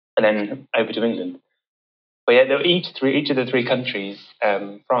then over to England. But yeah, each of the three countries,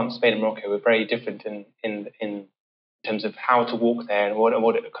 France, Spain, and Morocco, were very different in terms of how to walk there and what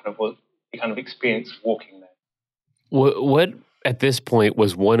it kind of was, the kind of experience of walking there. What at this point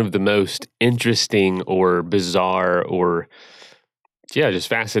was one of the most interesting or bizarre or just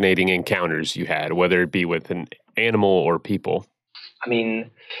fascinating encounters you had, whether it be with an animal or people? I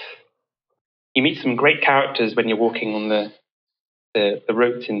mean, you meet some great characters when you're walking on the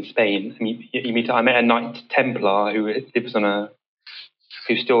routes in Spain. I mean, I met a Knight Templar who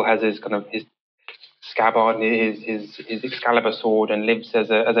still has his scabbard and his Excalibur sword and lives as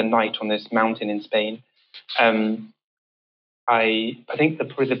a knight on this mountain in Spain. I think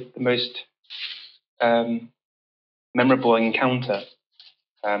probably the most memorable encounter,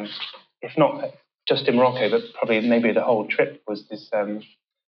 if not just in Morocco, but probably maybe the whole trip, was this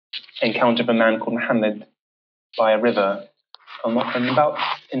encounter of a man called Mohammed by a river. I'm about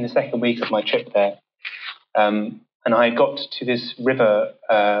in the second week of my trip there, and I got to this river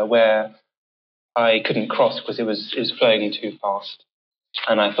where I couldn't cross because it was flowing too fast,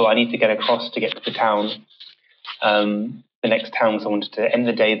 and I thought I need to get across to get to the town, the next town. So I wanted to end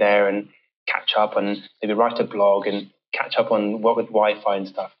the day there and catch up and maybe write a blog and catch up on what with Wi-Fi and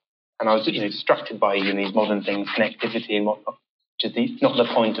stuff. And I was, distracted by these modern things, connectivity and whatnot, which is not the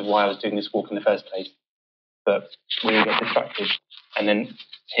point of why I was doing this walk in the first place. But we get distracted. And then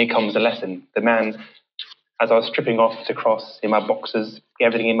here comes the lesson. The man, as I was stripping off to cross in my boxers,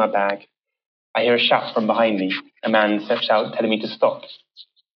 everything in my bag, I hear a shout from behind me. A man steps out telling me to stop.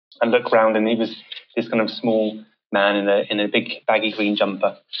 I look round, and he was this kind of small man in a big baggy green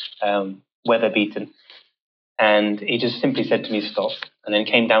jumper, weather beaten. And he just simply said to me, stop, and then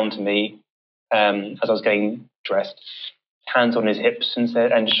came down to me as I was getting dressed, hands on his hips,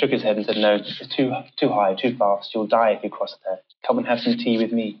 and shook his head and said, no, it's too high, too fast. You'll die if you cross there. Come and have some tea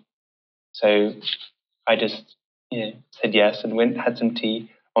with me. So I just said yes and went, had some tea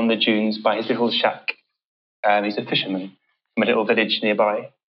on the dunes by his little shack. He's a fisherman from a little village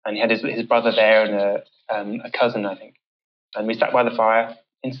nearby. And he had his brother there and a cousin, I think. And we sat by the fire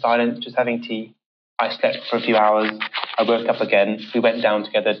in silence, just having tea. I slept for a few hours. I woke up again. We went down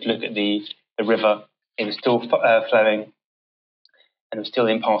together to look at the river. It was still flowing, and it was still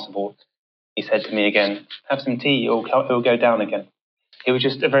impassable. He said to me again, have some tea, it will go down again. He was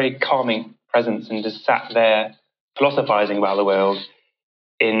just a very calming presence and just sat there philosophizing about the world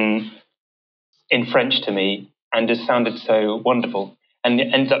in French to me, and just sounded so wonderful. And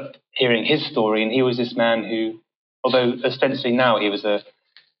ended up hearing his story, and he was this man who, although ostensibly now he was a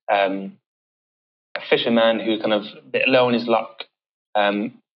fisherman who kind of a bit low on his luck,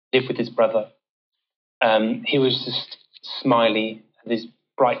 lived with his brother. He was just smiley, had this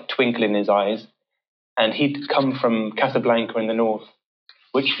bright twinkle in his eyes, and he'd come from Casablanca in the north,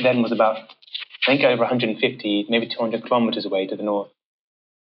 which then was about, I think, over 150, maybe 200 kilometers away to the north.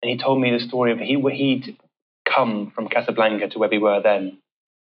 And he told me the story of he'd come from Casablanca to where we were then.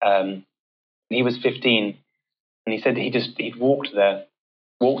 He was 15, and he said he'd walked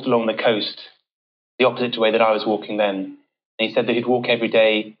along the coast, the opposite to the way that I was walking then. And he said that he'd walk every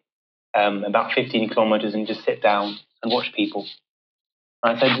day about 15 kilometers and just sit down and watch people.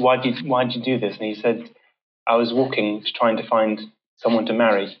 And I said, why did you do this? And he said, I was walking, trying to find someone to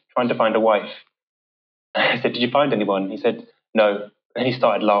marry, trying to find a wife. I said, did you find anyone? He said, no. And he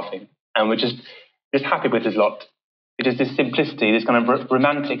started laughing, and we're just happy with his lot. It is this simplicity, this kind of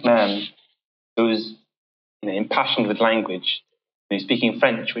romantic man who was impassioned with language, speaking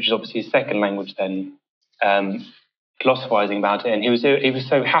French, which is obviously his second language then, philosophizing about it. And he was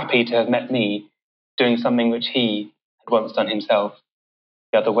so happy to have met me doing something which he had once done himself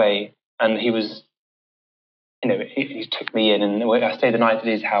the other way. And he was, he took me in, and I stayed the night at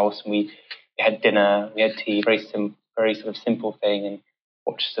his house, and we had dinner, we had tea, very sort of simple thing, and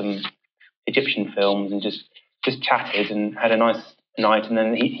watched some Egyptian films and just chatted and had a nice night. And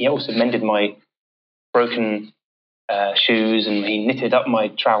then he also mended my broken shoes, and he knitted up my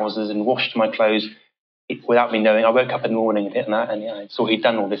trousers and washed my clothes without me knowing. I woke up in the morning and I saw he'd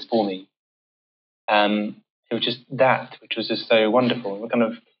done all this for me. It was just that which was just so wonderful. It kind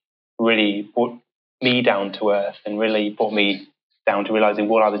of really brought me down to earth and really brought me down to realizing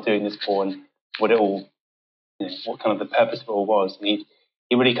what I was doing this for and what it all, what kind of the purpose of it all was. And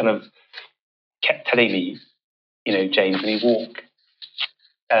he really kind of kept telling me, James, when you walk,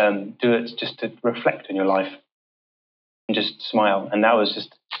 do it just to reflect on your life and just smile. And that was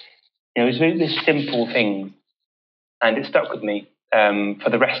just, it was really this simple thing, and it stuck with me for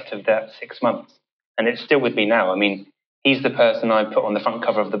the rest of that 6 months. And it's still with me now. I mean, he's the person I put on the front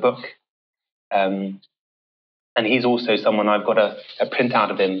cover of the book. And he's also someone I've got a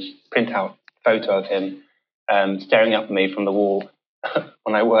printout photo of him staring up at me from the wall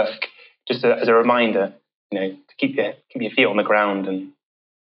when I work, just as a reminder, to keep your feet on the ground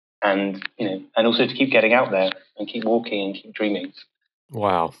and also to keep getting out there and keep walking and keep dreaming.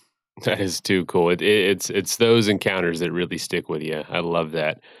 Wow. That is too cool. It's those encounters that really stick with you. I love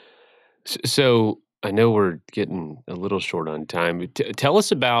that. So I know we're getting a little short on time. Tell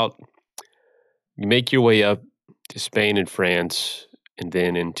us about, you make your way up to Spain and France and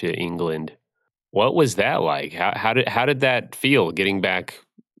then into England. What was that like? How did that feel, getting back,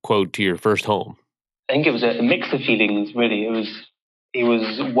 quote, to your first home? I think it was a mix of feelings, really. It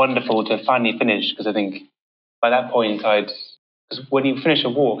was wonderful to finally finish, because I think by that point because when you finish a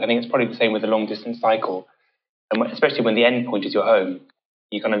walk, I think it's probably the same with a long distance cycle, and especially when the end point is your home,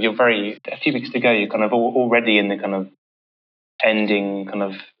 a few weeks to go, you're kind of already in the kind of ending kind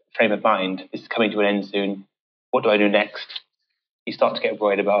of frame of mind. This is coming to an end soon. What do I do next? You start to get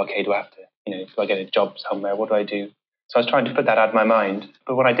worried about, okay, do I have to, do I get a job somewhere? What do I do? So I was trying to put that out of my mind.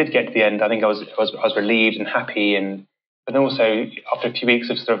 But when I did get to the end, I think I was relieved and happy. But then also, after a few weeks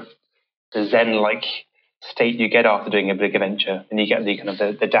of sort of the Zen-like state you get after doing a big adventure, and you get the kind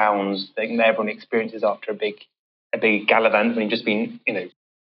of the downs that everyone experiences after a big gallivant when you've just been,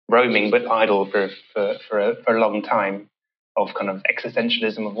 roaming but idle for a long time, of kind of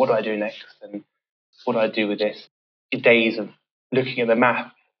existentialism of what do I do next and what do I do with this. Days of looking at the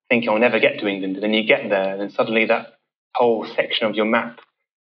map, thinking I'll never get to England, and then you get there, and then suddenly that whole section of your map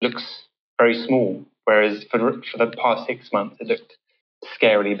looks very small, whereas for the past 6 months it looked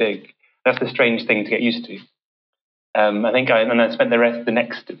scarily big. That's the strange thing to get used to. I think I spent the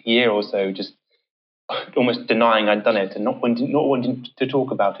next year or so just almost denying I'd done it and not wanting to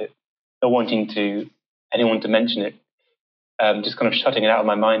talk about it, not wanting anyone to mention it, just kind of shutting it out of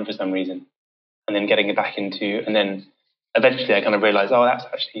my mind for some reason, and then getting it back into, and then eventually I kind of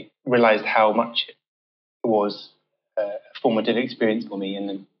realized how much it was a formative experience for me,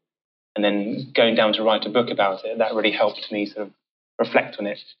 and then going down to write a book about it, that really helped me sort of reflect on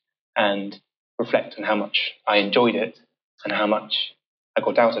it and reflect on how much I enjoyed it and how much I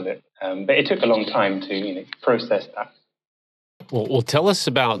got out of it. But it took a long time to process that. Well, tell us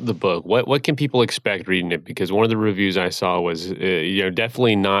about the book. What can people expect reading it? Because one of the reviews I saw was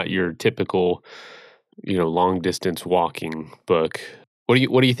definitely not your typical long distance walking book.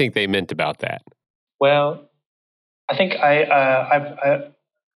 What do you think they meant about that? Well, I think I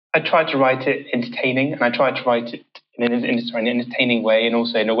tried to write it entertaining, and I tried to write it in an entertaining way, and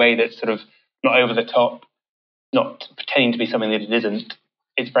also in a way that's sort of not over the top, not pretending to be something that it isn't.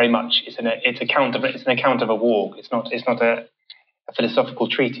 It's very much it's an account of a walk. It's not a philosophical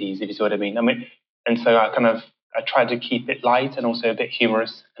treatise, if you see what I mean. And so I tried to keep it light and also a bit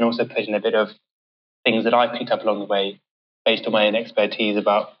humorous, and also put in a bit of things that I picked up along the way based on my own expertise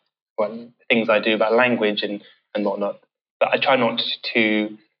about things I do about language and whatnot. But I try not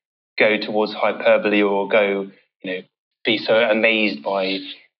to go towards hyperbole or go, be so amazed by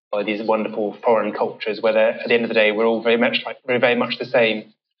these wonderful foreign cultures, where at the end of the day we're all very much the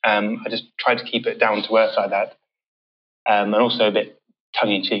same. I just try to keep it down to earth like that, and also a bit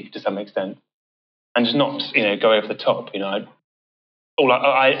tongue in cheek to some extent, and just not go over the top. At the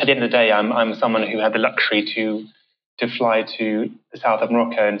end of the day, I'm someone who had the luxury to fly to the south of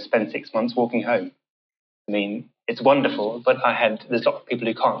Morocco and spend 6 months walking home. I mean, it's wonderful, but there's lots of people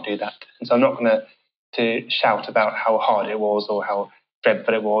who can't do that, and so I'm not going to shout about how hard it was or how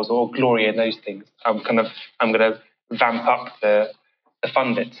dreadful it was or glory in those things. I'm going to vamp up the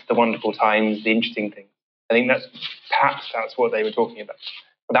fun bits, the wonderful times, the interesting things. I think that's what they were talking about.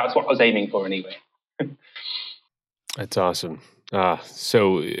 That's what I was aiming for anyway. That's awesome.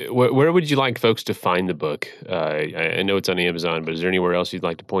 So where would you like folks to find the book? I know it's on Amazon, but is there anywhere else you'd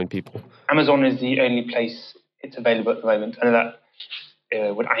like to point people? Amazon is the only place it's available at the moment. I know that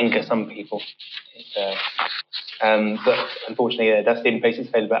would anger some people. But unfortunately, that's the only place it's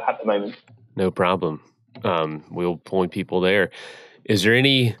available at the moment. No problem. We'll point people there. Is there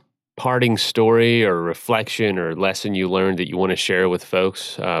any parting story or reflection or lesson you learned that you want to share with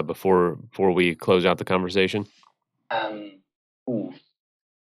folks before we close out the conversation? I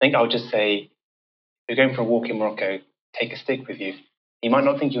think I'll just say, if you're going for a walk in Morocco, take a stick with you. You might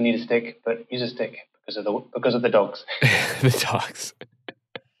not think you'll need a stick, but use a stick because of the dogs. The dogs.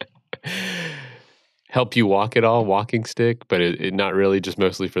 Help you walk at all, walking stick, but it not really, just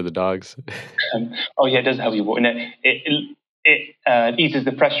mostly for the dogs. It does help you walk. It eases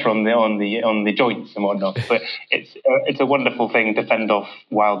the pressure on the joints and whatnot. But it's a wonderful thing to fend off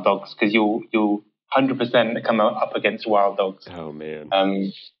wild dogs, because you'll 100% come up against wild dogs. Oh man.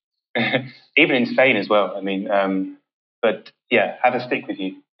 Even in Spain as well. I mean, but yeah, have a stick with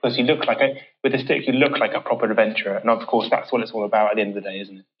you, because with a stick you look like a proper adventurer, and of course that's what it's all about at the end of the day,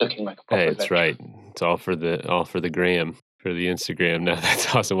 isn't it? Looking like a proper adventurer. That's right. It's all for the gram, for the Instagram. No,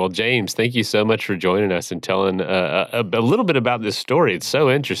 that's awesome. Well, James, thank you so much for joining us and telling a little bit about this story. It's so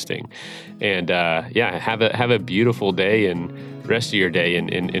interesting, and have a beautiful day and rest of your day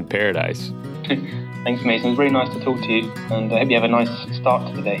in paradise. Thanks, Mason. It was really nice to talk to you, and I hope you have a nice start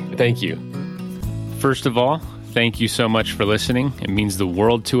to the day. Thank you. First of all, thank you so much for listening. It means the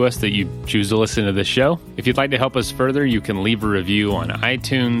world to us that you choose to listen to this show. If you'd like to help us further, you can leave a review on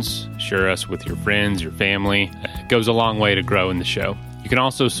iTunes, share us with your friends, your family. It goes a long way to grow in the show. You can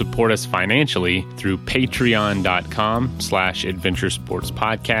also support us financially through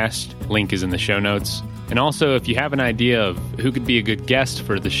patreon.com/adventuresportspodcast. Link is in the show notes. And also, if you have an idea of who could be a good guest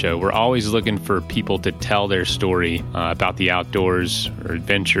for the show, we're always looking for people to tell their story about the outdoors or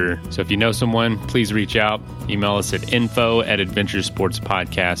adventure. So if you know someone, please reach out. Email us at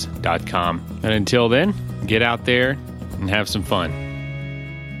info@adventuresportspodcast.com. And until then, get out there and have some fun.